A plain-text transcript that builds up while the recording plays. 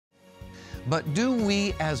But do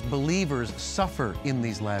we as believers suffer in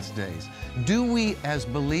these last days? Do we as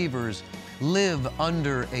believers live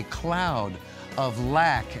under a cloud of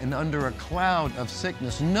lack and under a cloud of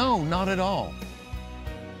sickness? No, not at all.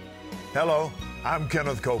 Hello, I'm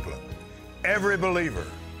Kenneth Copeland. Every believer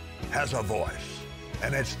has a voice,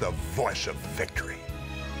 and it's the voice of victory.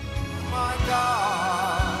 My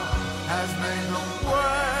God has made a way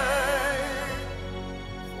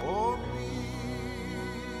for me.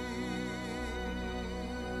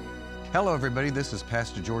 Hello, everybody. This is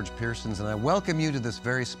Pastor George Pearsons, and I welcome you to this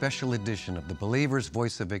very special edition of the Believer's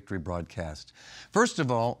Voice of Victory broadcast. First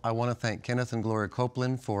of all, I want to thank Kenneth and Gloria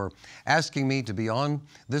Copeland for asking me to be on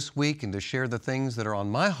this week and to share the things that are on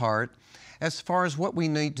my heart as far as what we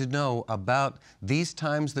need to know about these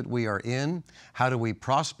times that we are in. How do we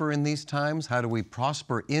prosper in these times? How do we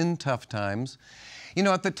prosper in tough times? You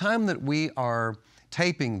know, at the time that we are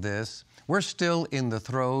taping this, we're still in the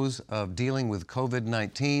throes of dealing with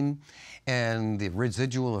COVID-19 and the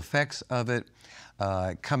residual effects of it.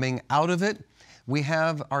 Coming out of it, we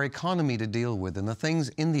have our economy to deal with and the things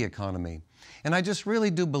in the economy. And I just really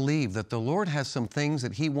do believe that the Lord has some things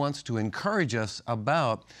that He wants to encourage us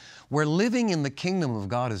about where living in the kingdom of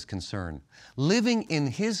God is concerned. Living in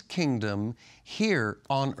His kingdom here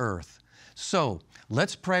on earth. So,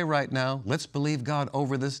 let's pray right now. Let's believe God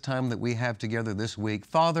over this time that we have together this week.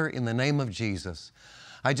 Father, in the name of Jesus,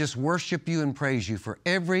 I just worship You and praise You for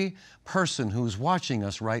every person who's watching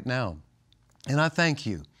us right now. And I thank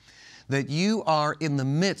You that You are in the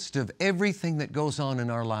midst of everything that goes on in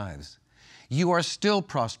our lives. You are still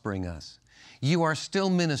prospering us. You are still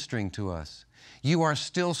ministering to us. You are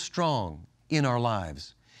still strong in our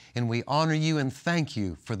lives. And we honor You and thank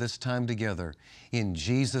You for this time together. In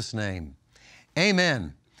Jesus' name,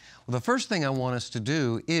 amen. Well, the first thing I want us to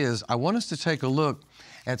do is I want us to take a look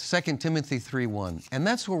at 2 Timothy 3:1. And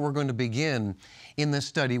that's where we're going to begin in this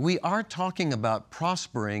study. We are talking about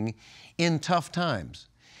prospering in tough times.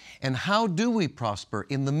 And how do we prosper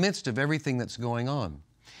in the midst of everything that's going on?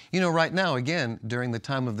 You know, right now, again, during the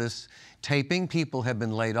time of this taping, people have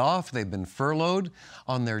been laid off, they've been furloughed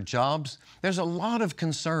on their jobs. There's a lot of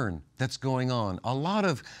concern that's going on, a lot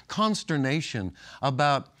of consternation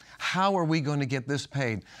about how are we going to get this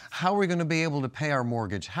paid? How are we going to be able to pay our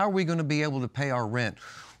mortgage? How are we going to be able to pay our rent?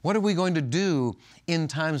 What are we going to do in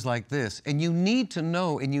times like this? And you need to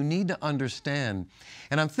know and you need to understand.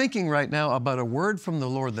 And I'm thinking right now about a word from the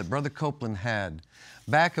Lord that Brother Copeland had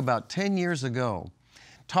back about 10 years ago,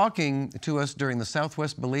 talking to us during the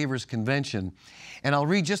Southwest Believers Convention. And I'll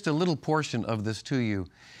read just a little portion of this to you.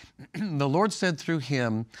 The Lord said through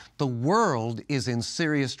him, "The world is in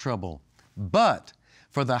serious trouble, but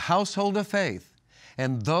for the household of faith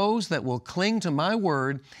and those that will cling to my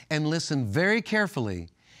word and listen very carefully,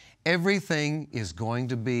 everything is going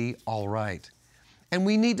to be all right." And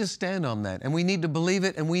we need to stand on that, and we need to believe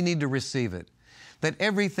it, and we need to receive it, that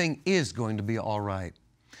everything is going to be all right.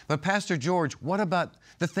 But Pastor George, what about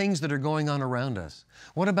the things that are going on around us?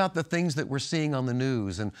 What about the things that we're seeing on the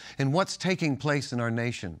news and what's taking place in our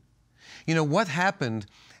nation? You know, what happened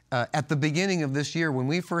at the beginning of this year when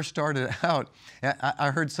we first started out?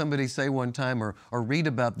 I heard somebody say one time or read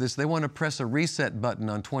about this, they want to press a reset button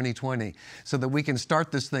on 2020 so that we can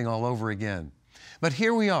start this thing all over again. But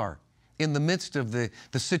here we are in the midst of the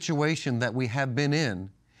situation that we have been in.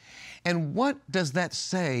 And what does that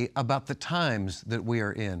say about the times that we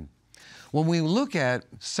are in? When we look at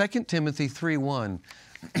 2 Timothy 3:1,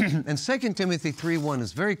 and 2 Timothy 3:1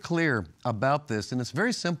 is very clear about this, and it's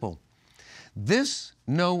very simple. "This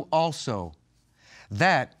know also,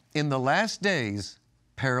 that in the last days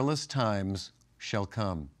perilous times shall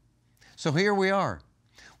come." So here we are.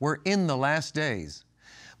 We're in the last days.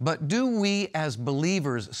 But do we as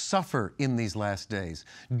believers suffer in these last days?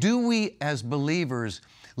 Do we as believers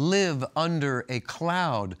live under a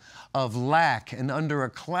cloud of lack and under a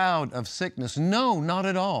cloud of sickness? No, not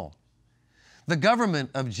at all. The government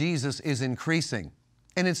of Jesus is increasing,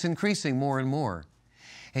 and it's increasing more and more.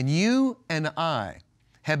 And you and I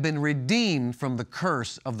have been redeemed from the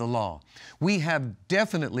curse of the law. We have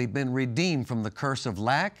definitely been redeemed from the curse of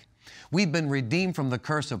lack. We've been redeemed from the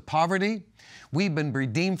curse of poverty. We've been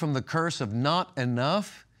redeemed from the curse of not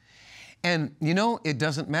enough. And you know, it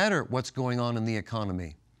doesn't matter what's going on in the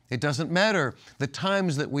economy. It doesn't matter the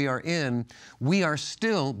times that we are in, we are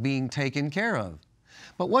still being taken care of.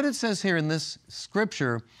 But what it says here in this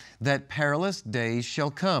scripture, that perilous days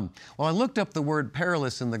shall come. Well, I looked up the word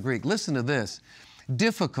perilous in the Greek. Listen to this.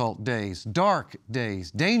 Difficult days, dark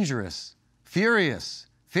days, dangerous, furious,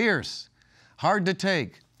 fierce, hard to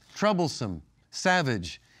take, troublesome,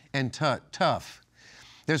 savage, and tough.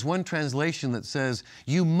 There's one translation that says,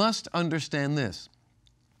 you must understand this,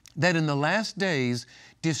 that in the last days,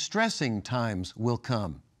 distressing times will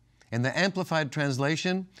come. In the Amplified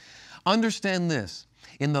Translation, understand this,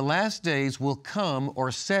 in the last days will come or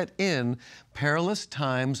set in perilous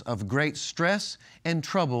times of great stress and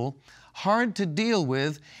trouble, hard to deal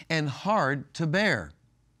with and hard to bear.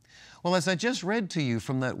 Well, as I just read to you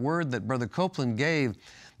from that word that Brother Copeland gave,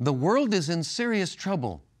 the world is in serious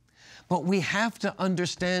trouble, but we have to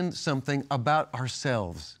understand something about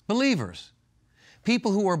ourselves. Believers,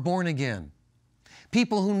 people who are born again,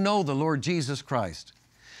 people who know the Lord Jesus Christ,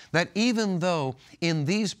 that even though in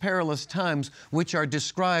these perilous times, which are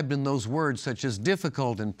described in those words such as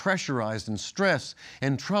difficult and pressurized and stress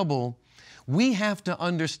and trouble, we have to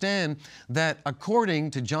understand that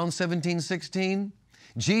according to John 17:16,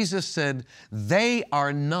 Jesus said, they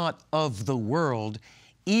are not of the world,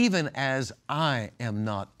 even as I am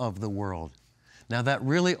not of the world. Now that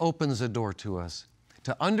really opens a door to us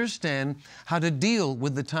to understand how to deal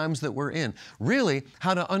with the times that we're in. Really,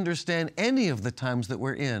 how to understand any of the times that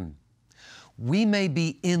we're in. We may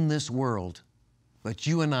be in this world, but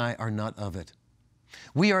you and I are not of it.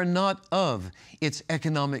 We are not of its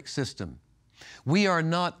economic system. We are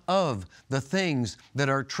not of the things that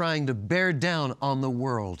are trying to bear down on the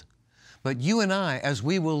world. But you and I, as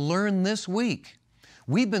we will learn this week,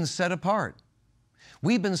 we've been set apart.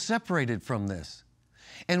 We've been separated from this.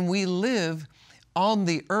 And we live on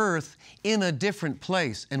the earth in a different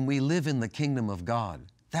place, and we live in the kingdom of God.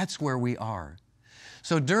 That's where we are.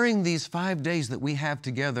 So during these 5 days that we have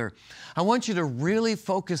together, I want you to really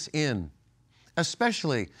focus in,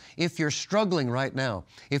 especially if you're struggling right now.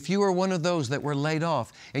 If you are one of those that were laid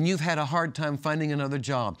off and you've had a hard time finding another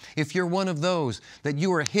job, if you're one of those that you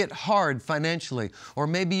were hit hard financially, or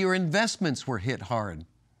maybe your investments were hit hard.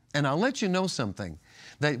 And I'll let you know something,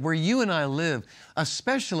 that where you and I live,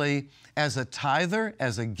 especially as a tither,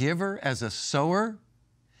 as a giver, as a sower,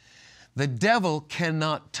 the devil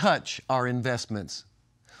cannot touch our investments.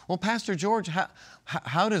 Well, Pastor George,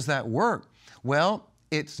 how does that work? Well,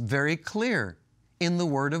 it's very clear in the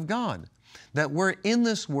Word of God that we're in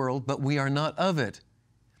this world, but we are not of it.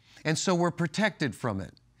 And so we're protected from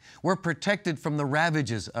it. We're protected from the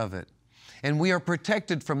ravages of it. And we are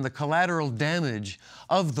protected from the collateral damage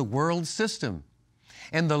of the world system.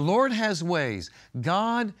 And the Lord has ways,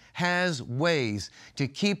 God has ways to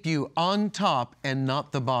keep you on top and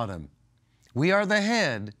not the bottom. We are the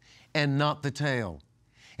head and not the tail.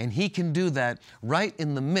 And He can do that right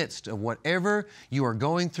in the midst of whatever you are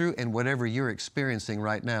going through and whatever you're experiencing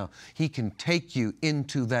right now. He can take you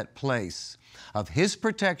into that place of His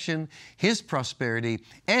protection, His prosperity,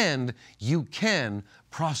 and you can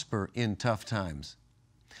prosper in tough times.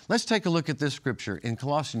 Let's take a look at this scripture in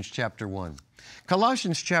Colossians chapter 1.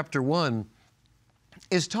 Colossians chapter 1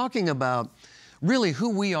 is talking about really who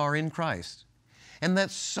we are in Christ. And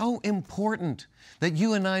that's so important that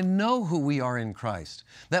you and I know who we are in Christ,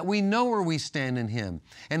 that we know where we stand in Him.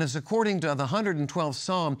 And as according to the 112th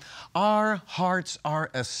Psalm, our hearts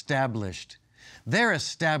are established. They're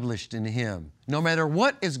established in Him. No matter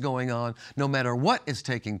what is going on, no matter what is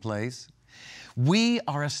taking place, we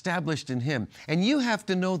are established in Him. And you have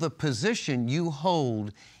to know the position you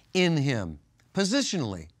hold in Him,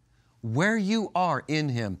 positionally, where you are in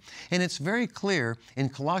Him. And it's very clear in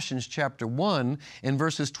Colossians chapter 1 and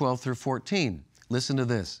verses 12 through 14. Listen to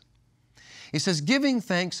this. It says, giving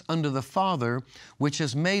thanks unto the Father, which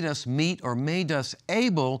has made us meet or made us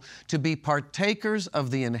able to be partakers of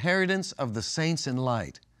the inheritance of the saints in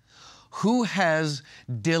light, who has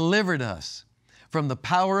delivered us from the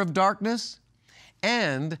power of darkness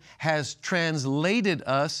and has translated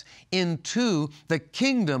us into the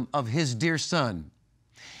kingdom of His dear Son,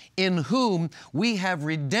 in whom we have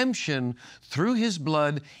redemption through His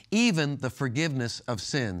blood, even the forgiveness of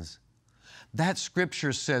sins. That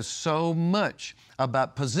scripture says so much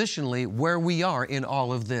about positionally where we are in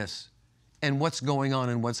all of this and what's going on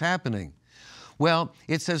and what's happening. Well,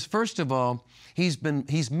 it says, first of all,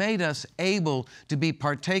 He's made us able to be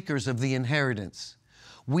partakers of the inheritance.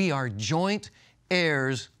 We are joint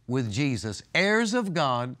heirs with Jesus, heirs of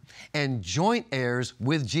God and joint heirs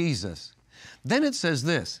with Jesus. Then it says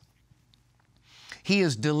this, He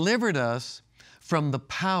has delivered us from the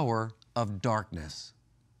power of darkness.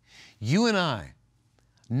 You and I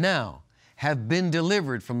now have been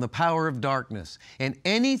delivered from the power of darkness, and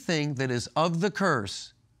anything that is of the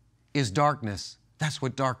curse is darkness. That's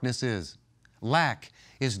what darkness is. Lack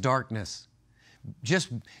is darkness. Just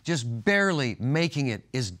barely making it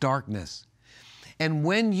is darkness. And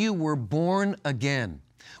when you were born again,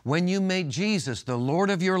 when you made Jesus the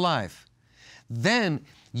Lord of your life, then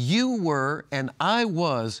you were and I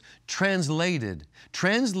was translated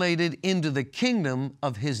into the kingdom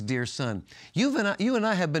of His dear Son. You and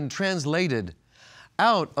I have been translated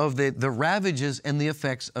out of the ravages and the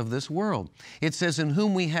effects of this world. It says, in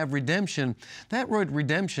whom we have redemption. That word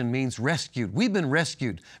redemption means rescued. We've been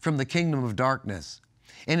rescued from the kingdom of darkness.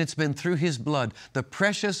 And it's been through His blood, the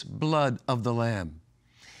precious blood of the Lamb,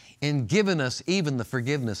 and given us even the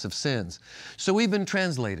forgiveness of sins. So we've been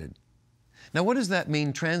translated. Now, what does that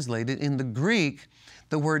mean, translated? In the Greek,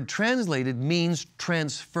 the word translated means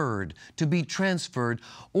transferred, to be transferred,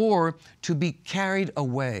 or to be carried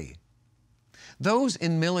away. Those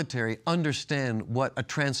in military understand what a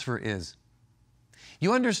transfer is.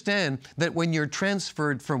 You understand that when you're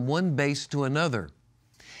transferred from one base to another,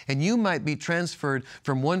 and you might be transferred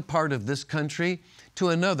from one part of this country to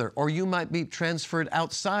another, or you might be transferred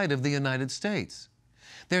outside of the United States.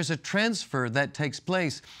 There's a transfer that takes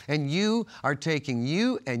place, and you are taking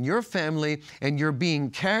you and your family, and you're being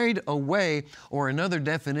carried away, or another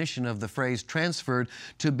definition of the phrase transferred,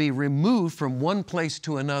 to be removed from one place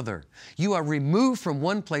to another. You are removed from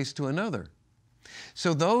one place to another.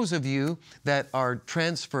 So those of you that are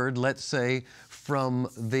transferred, let's say, from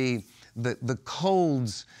the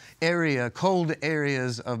cold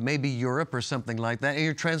areas of maybe Europe or something like that, and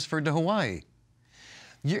you're transferred to Hawaii.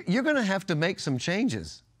 You're going to have to make some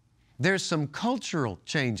changes. There's some cultural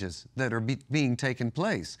changes that are being taken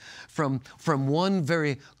place from one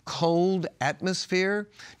very cold atmosphere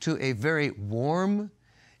to a very warm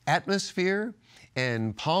atmosphere,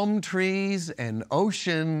 and palm trees and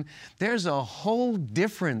ocean. There's a whole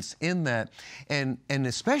difference in that. And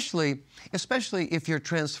especially if you're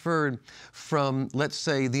transferred from, let's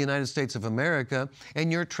say, the United States of America,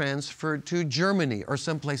 and you're transferred to Germany or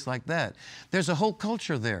someplace like that. There's a whole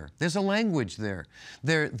culture there. There's a language there.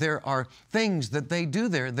 There are things that they do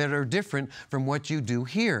there that are different from what you do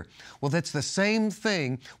here. Well, that's the same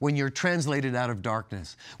thing when you're translated out of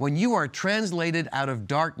darkness. When you are translated out of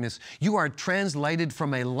darkness, you are translated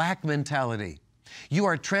from a lack mentality. You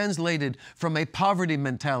are translated from a poverty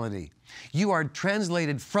mentality. You are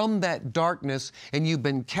translated from that darkness, and you've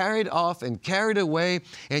been carried off and carried away,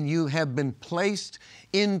 and you have been placed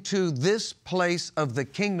into this place of the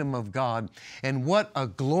kingdom of God. And what a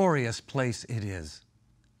glorious place it is.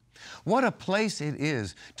 What a place it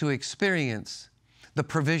is to experience the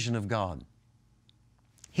provision of God.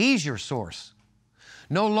 He's your source.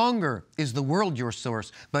 No longer is the world your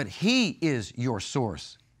source, but He is your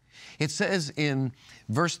source. It says in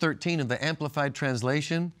verse 13 of the Amplified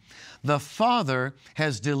Translation, "The Father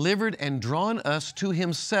has delivered and drawn us to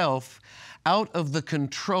Himself out of the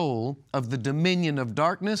control of the dominion of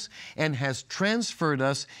darkness, and has transferred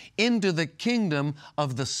us into the kingdom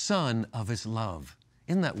of the Son of His love."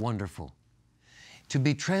 Isn't that wonderful? To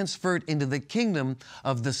be transferred into the kingdom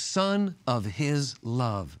of the Son of His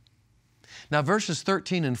love. Now, verses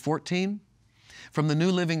 13 and 14 from the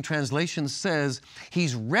New Living Translation says,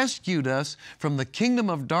 He's rescued us from the kingdom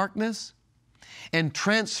of darkness and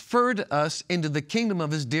transferred us into the kingdom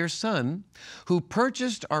of His dear Son, who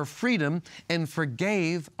purchased our freedom and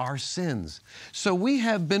forgave our sins. So we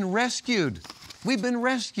have been rescued. We've been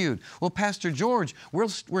rescued. Well, Pastor George,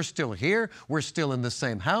 we're still here. We're still in the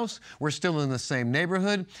same house. We're still in the same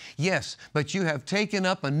neighborhood. Yes, but you have taken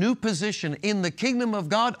up a new position in the kingdom of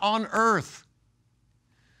God on earth.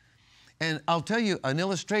 And I'll tell you an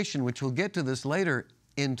illustration, which we'll get to this later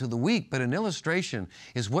into the week, but an illustration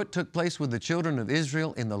is what took place with the children of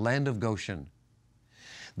Israel in the land of Goshen.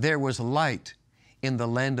 There was light in the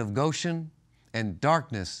land of Goshen and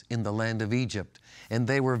darkness in the land of Egypt. And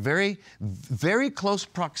they were very, very close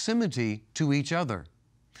proximity to each other.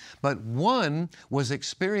 But one was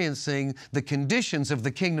experiencing the conditions of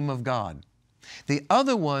the kingdom of God. The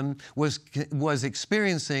other one was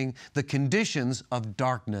experiencing the conditions of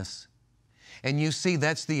darkness. And you see,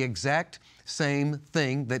 that's the exact same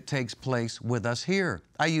thing that takes place with us here.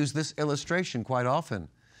 I use this illustration quite often,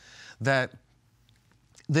 that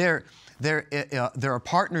there are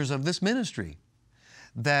partners of this ministry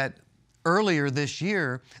that earlier this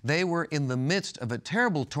year, they were in the midst of a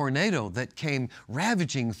terrible tornado that came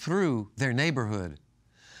ravaging through their neighborhood.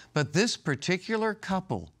 But this particular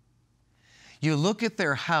couple, you look at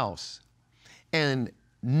their house, and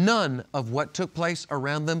none of what took place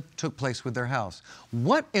around them took place with their house.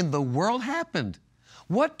 What in the world happened?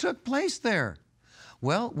 What took place there?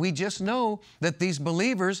 Well, we just know that these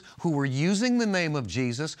believers who were using the name of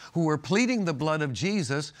Jesus, who were pleading the blood of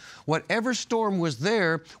Jesus, whatever storm was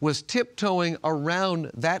there was tiptoeing around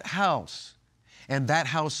that house, and that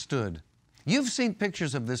house stood. You've seen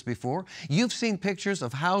pictures of this before. You've seen pictures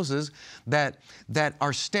of houses that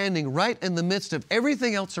are standing right in the midst of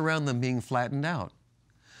everything else around them being flattened out.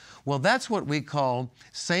 Well, that's what we call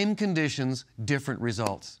same conditions, different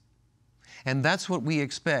results. And that's what we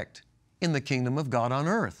expect in the kingdom of God on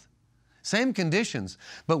earth. Same conditions,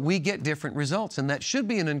 but we get different results. And that should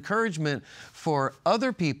be an encouragement for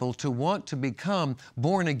other people to want to become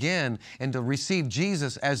born again and to receive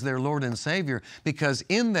Jesus as their Lord and Savior, because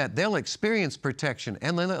in that they'll experience protection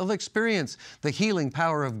and they'll experience the healing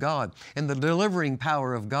power of God and the delivering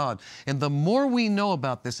power of God. And the more we know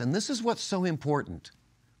about this, and this is what's so important,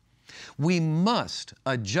 we must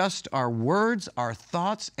adjust our words, our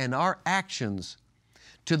thoughts, and our actions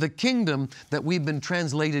to the kingdom that we've been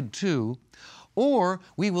translated to, or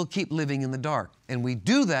we will keep living in the dark. And we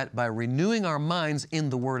do that by renewing our minds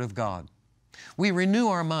in the Word of God. We renew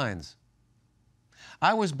our minds.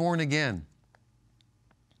 I was born again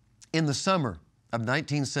in the summer of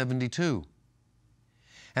 1972.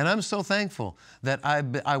 And I'm so thankful that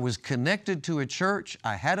I was connected to a church.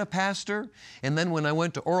 I had a pastor. And then when I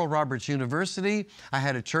went to Oral Roberts University, I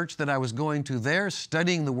had a church that I was going to there,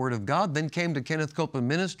 studying the Word of God. Then came to Kenneth Copeland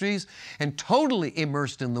Ministries and totally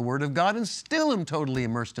immersed in the Word of God, and still am totally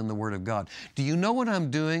immersed in the Word of God. Do you know what I'm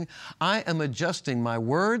doing? I am adjusting my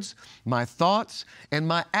words, my thoughts, and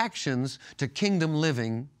my actions to kingdom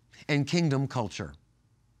living and kingdom culture.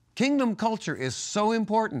 Kingdom culture is so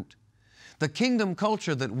important. The kingdom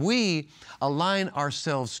culture that we align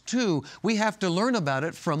ourselves to, we have to learn about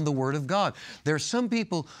it from the Word of God. There are some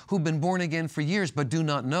people who've been born again for years but do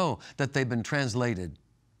not know that they've been translated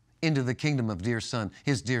into the kingdom of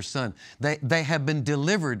His dear Son. They have been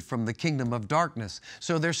delivered from the kingdom of darkness,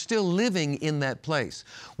 so they're still living in that place.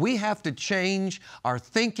 We have to change our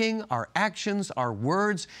thinking, our actions, our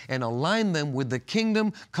words, and align them with the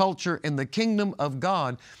kingdom culture and the kingdom of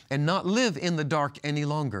God, and not live in the dark any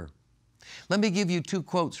longer. Let me give you two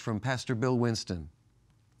quotes from Pastor Bill Winston.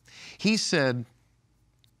 He said,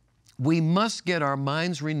 "We must get our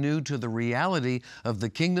minds renewed to the reality of the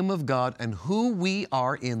kingdom of God and who we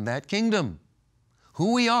are in that kingdom."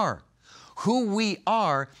 Who we are. Who we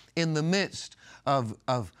are in the midst of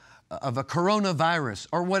a coronavirus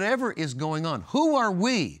or whatever is going on. Who are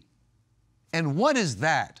we? And what is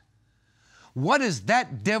that? What is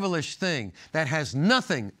that devilish thing that has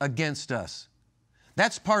nothing against us?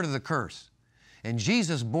 That's part of the curse. And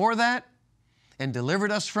Jesus bore that and delivered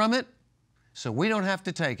us from it, so we don't have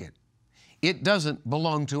to take it. It doesn't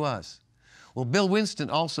belong to us. Well, Bill Winston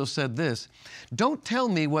also said this, "Don't tell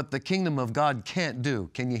me what the kingdom of God can't do."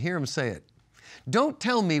 Can you hear him say it? Don't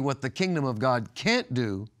tell me what the kingdom of God can't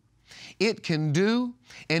do. It can do,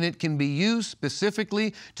 and it can be used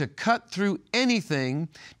specifically to cut through anything,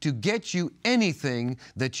 to get you anything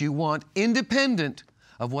that you want, independent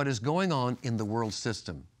of what is going on in the world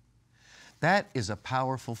system. That is a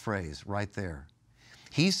powerful phrase right there.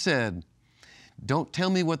 He said, don't tell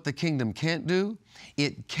me what the kingdom can't do.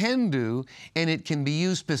 It can do, and it can be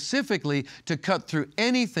used specifically to cut through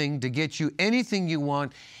anything, to get you anything you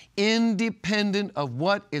want, independent of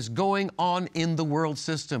what is going on in the world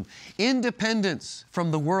system. Independence from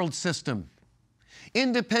the world system.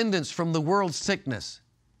 Independence from the world sickness.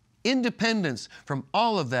 Independence from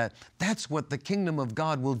all of that. That's what the kingdom of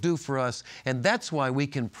God will do for us, and that's why we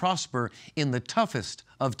can prosper in the toughest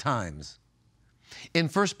of times. In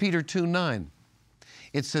 1 Peter 2:9,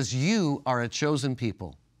 it says, "You are a chosen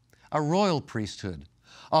people, a royal priesthood,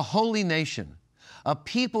 a holy nation, a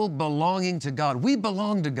people belonging to God." We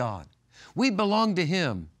belong to God. We belong to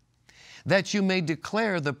Him. "That you may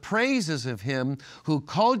declare the praises of Him who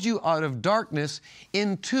called you out of darkness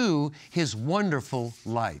into His wonderful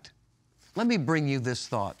light." Let me bring you this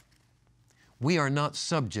thought. We are not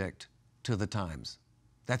subject to the times.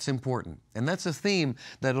 That's important. And that's a theme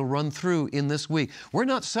that'll run through in this week. We're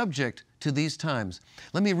not subject to these times.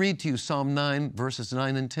 Let me read to you Psalm 9, verses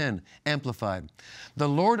 9 and 10, Amplified. "The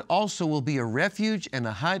Lord also will be a refuge and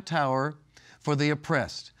a high tower for the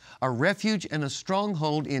oppressed, a refuge and a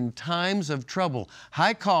stronghold in times of trouble,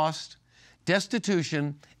 high cost,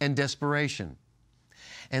 destitution, and desperation.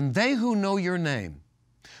 And they who know your name,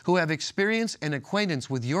 who have experience and acquaintance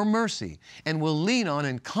with your mercy, and will lean on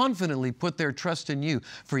and confidently put their trust in you.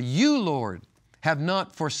 For you, Lord, have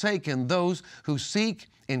not forsaken those who seek,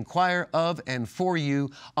 inquire of, and for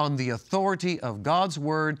you on the authority of God's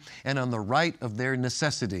word and on the right of their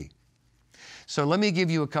necessity." So let me give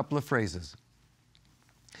you a couple of phrases.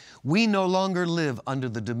 We no longer live under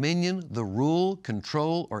the dominion, the rule,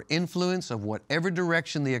 control, or influence of whatever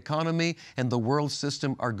direction the economy and the world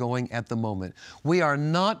system are going at the moment. We are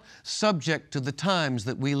not subject to the times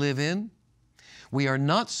that we live in. We are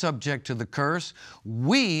not subject to the curse.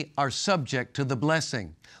 We are subject to the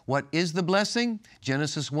blessing. What is the blessing?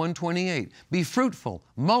 Genesis 1:28. Be fruitful,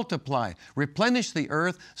 multiply, replenish the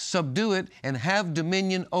earth, subdue it, and have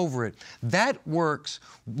dominion over it. That works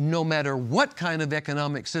no matter what kind of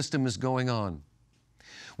economic system is going on.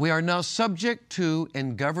 We are now subject to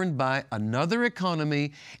and governed by another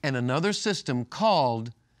economy and another system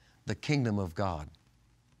called the kingdom of God.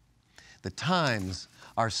 The times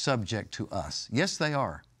are subject to us. Yes, they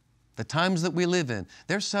are. The times that we live in,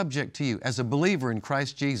 they're subject to you. As a believer in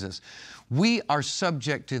Christ Jesus, we are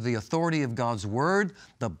subject to the authority of God's Word,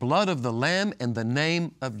 the blood of the Lamb, and the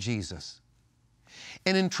name of Jesus.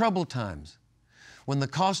 And in troubled times, when the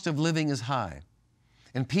cost of living is high,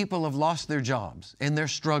 and people have lost their jobs, and they're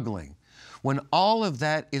struggling, when all of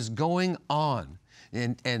that is going on,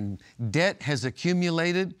 and debt has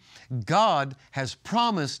accumulated, God has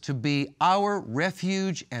promised to be our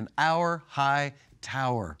refuge and our high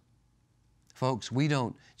tower. Folks, we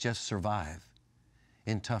don't just survive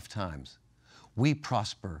in tough times. We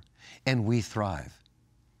prosper and we thrive.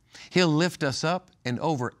 He'll lift us up and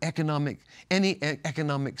over any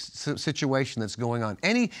economic situation that's going on,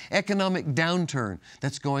 any economic downturn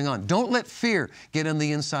that's going on. Don't let fear get on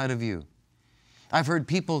the inside of you. I've heard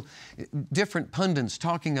people, different pundits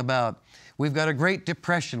talking about, we've got a Great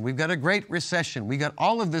Depression, we've got a Great Recession, we've got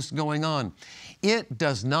all of this going on. It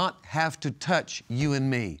does not have to touch you and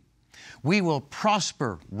me. We will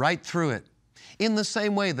prosper right through it. In the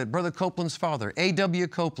same way that Brother Copeland's father, A.W.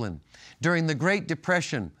 Copeland, during the Great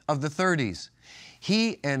Depression of the 30s,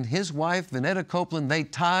 he and his wife, Vanetta Copeland, they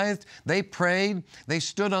tithed, they prayed, they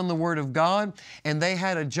stood on the Word of God, and they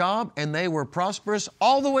had a job, and they were prosperous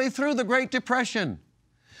all the way through the Great Depression.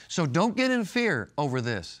 So don't get in fear over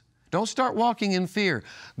this. Don't start walking in fear.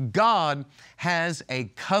 God has a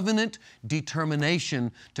covenant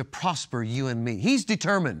determination to prosper you and me. He's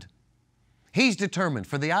determined. He's determined.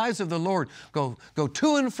 For the eyes of the Lord go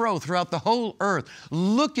to and fro throughout the whole earth,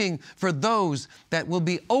 looking for those that will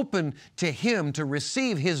be open to Him to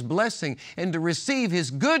receive His blessing and to receive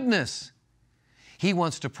His goodness. He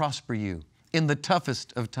wants to prosper you in the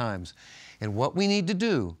toughest of times. And what we need to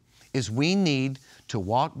do is we need to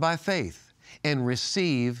walk by faith and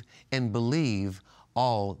receive and believe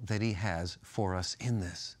all that He has for us in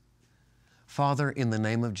this. Father, in the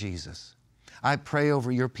name of Jesus, I pray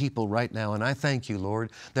over your people right now, and I thank you,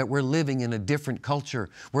 Lord, that we're living in a different culture.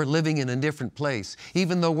 We're living in a different place.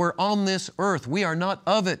 Even though we're on this earth, we are not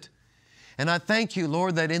of it. And I thank you,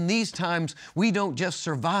 Lord, that in these times, we don't just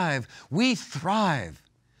survive, we thrive.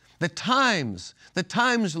 The times,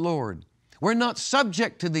 Lord, we're not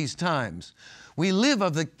subject to these times. We live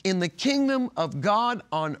in the kingdom of God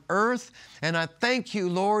on earth, and I thank you,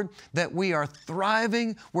 Lord, that we are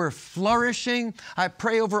thriving, we're flourishing. I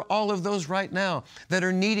pray over all of those right now that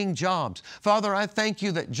are needing jobs. Father, I thank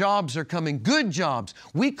you that jobs are coming, good jobs.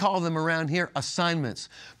 We call them around here assignments,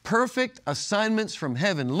 perfect assignments from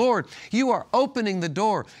heaven. Lord, you are opening the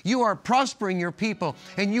door. You are prospering your people,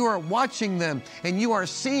 and you are watching them, and you are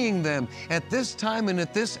seeing them at this time and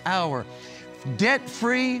at this hour,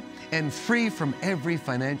 debt-free and free from every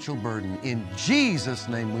financial burden. In Jesus'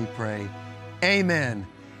 name we pray. Amen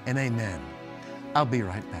and amen. I'll be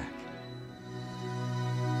right back.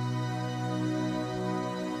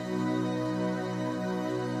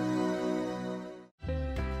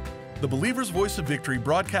 The Believer's Voice of Victory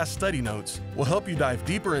broadcast study notes will help you dive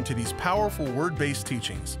deeper into these powerful word-based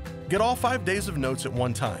teachings. Get all 5 days of notes at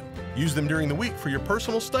one time. Use them during the week for your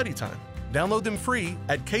personal study time. Download them free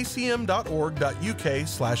at kcm.org.uk/notes.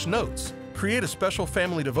 Create a special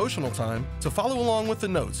family devotional time to follow along with the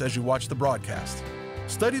notes as you watch the broadcast.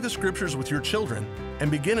 Study the Scriptures with your children and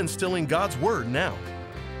begin instilling God's Word now.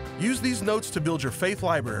 Use these notes to build your faith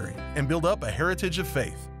library and build up a heritage of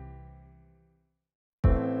faith.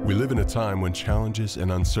 We live in a time when challenges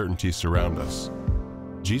and uncertainty surround us.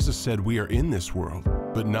 Jesus said we are in this world,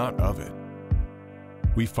 but not of it.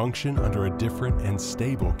 We function under a different and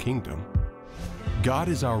stable kingdom. God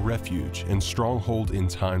is our refuge and stronghold in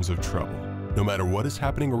times of trouble. No matter what is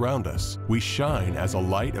happening around us, we shine as a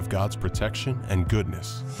light of God's protection and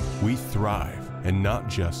goodness. We thrive and not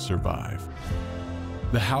just survive.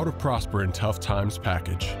 The How to Prosper in Tough Times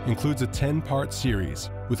package includes a 10-part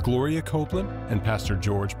series with Gloria Copeland and Pastor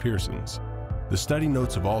George Pearsons. The study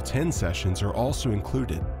notes of all 10 sessions are also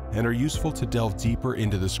included and are useful to delve deeper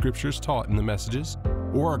into the scriptures taught in the messages,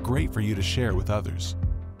 or are great for you to share with others.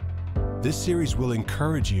 This series will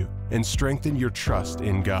encourage you and strengthen your trust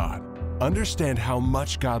in God. Understand how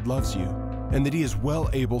much God loves you and that He is well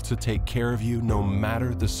able to take care of you no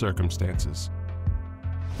matter the circumstances.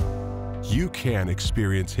 you can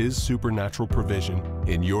experience His supernatural provision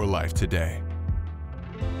in your life today.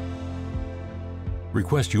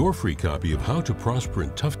 Request your free copy of How to Prosper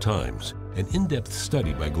in Tough Times, an in-depth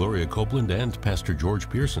study by Gloria Copeland and Pastor George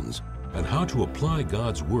Pearsons on how to apply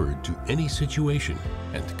God's Word to any situation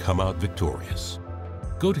and come out victorious.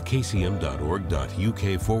 Go to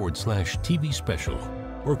kcm.org.uk/TV special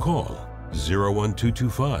or call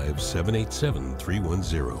 01225 787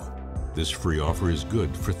 310. This free offer is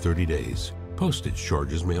good for 30 days. Postage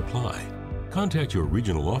charges may apply. Contact your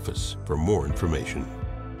regional office for more information.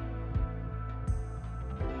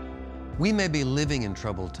 We may be living in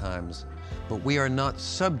troubled times, but we are not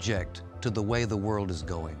subject to the way the world is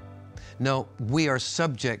going. No, we are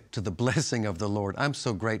subject to the blessing of the Lord. I'm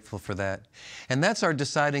so grateful for that. And that's our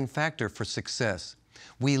deciding factor for success.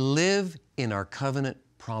 We live in our covenant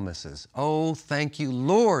promises. Oh, thank you,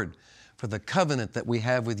 Lord, for the covenant that we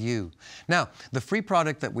have with you. Now, the free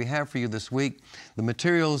product that we have for you this week, the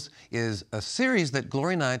materials, is a series that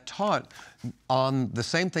Gloria and I taught on the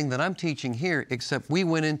same thing that I'm teaching here, except we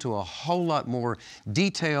went into a whole lot more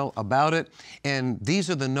detail about it, and these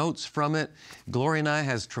are the notes from it. Gloria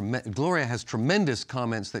has tremendous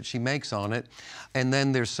comments that she makes on it, and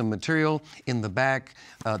then there's some material in the back.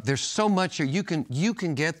 There's so much here. You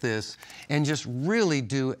can get this and just really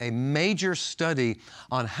do a major study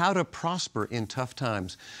on how to prosper in tough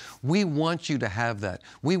times. We want you to have that.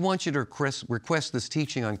 We want you to request this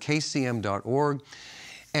teaching on kcm.org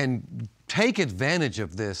and take advantage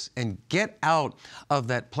of this and get out of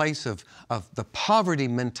that place of the poverty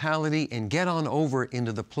mentality and get on over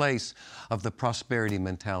into the place of the prosperity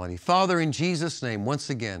mentality. Father, in Jesus' name, once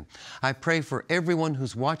again, I pray for everyone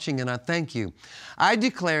who's watching, and I thank you. I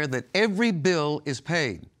declare that every bill is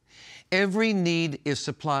paid, every need is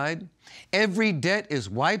supplied, every debt is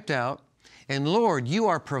wiped out, and Lord, you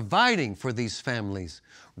are providing for these families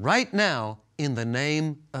right now in the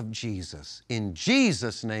name of Jesus. In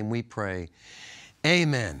Jesus' name we pray.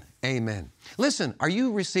 Amen. Amen. Listen, are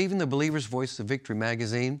you receiving the Believer's Voice of Victory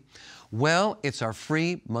magazine? Well, it's our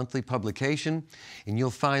free monthly publication, and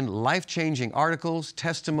you'll find life-changing articles,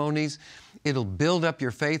 testimonies. It'll build up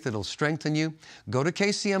your faith. It'll strengthen you. Go to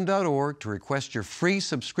kcm.org to request your free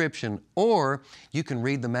subscription, or you can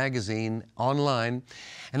read the magazine online.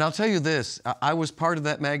 And I'll tell you this, I was part of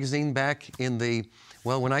that magazine back in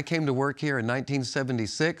when I came to work here in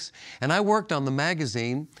 1976, and I worked on the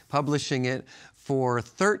magazine, publishing it for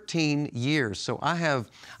 13 years. So I have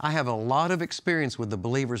a lot of experience with the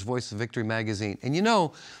Believer's Voice of Victory magazine. And you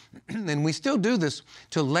know, and we still do this,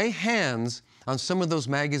 to lay hands on some of those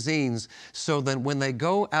magazines so that when they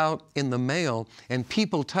go out in the mail and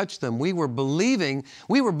people touch them, we were believing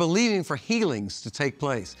for healings to take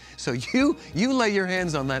place. So you lay your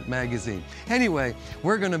hands on that magazine. Anyway,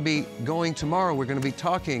 we're going to be going tomorrow, we're going to be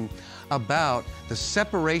talking about the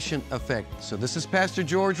separation effect. So this is Pastor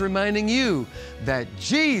George reminding you that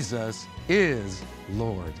Jesus is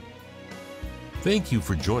Lord. Thank you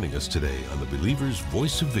for joining us today on the Believer's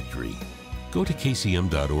Voice of Victory. Go to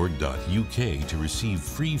kcm.org.uk to receive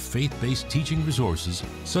free faith-based teaching resources,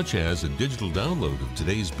 such as a digital download of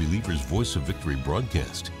today's Believer's Voice of Victory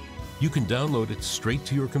broadcast. You can download it straight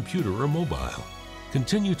to your computer or mobile.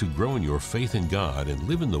 Continue to grow in your faith in God and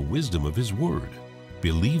live in the wisdom of His Word.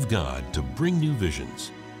 Believe God to bring new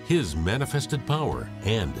visions, His manifested power,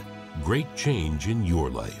 and great change in your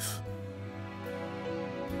life.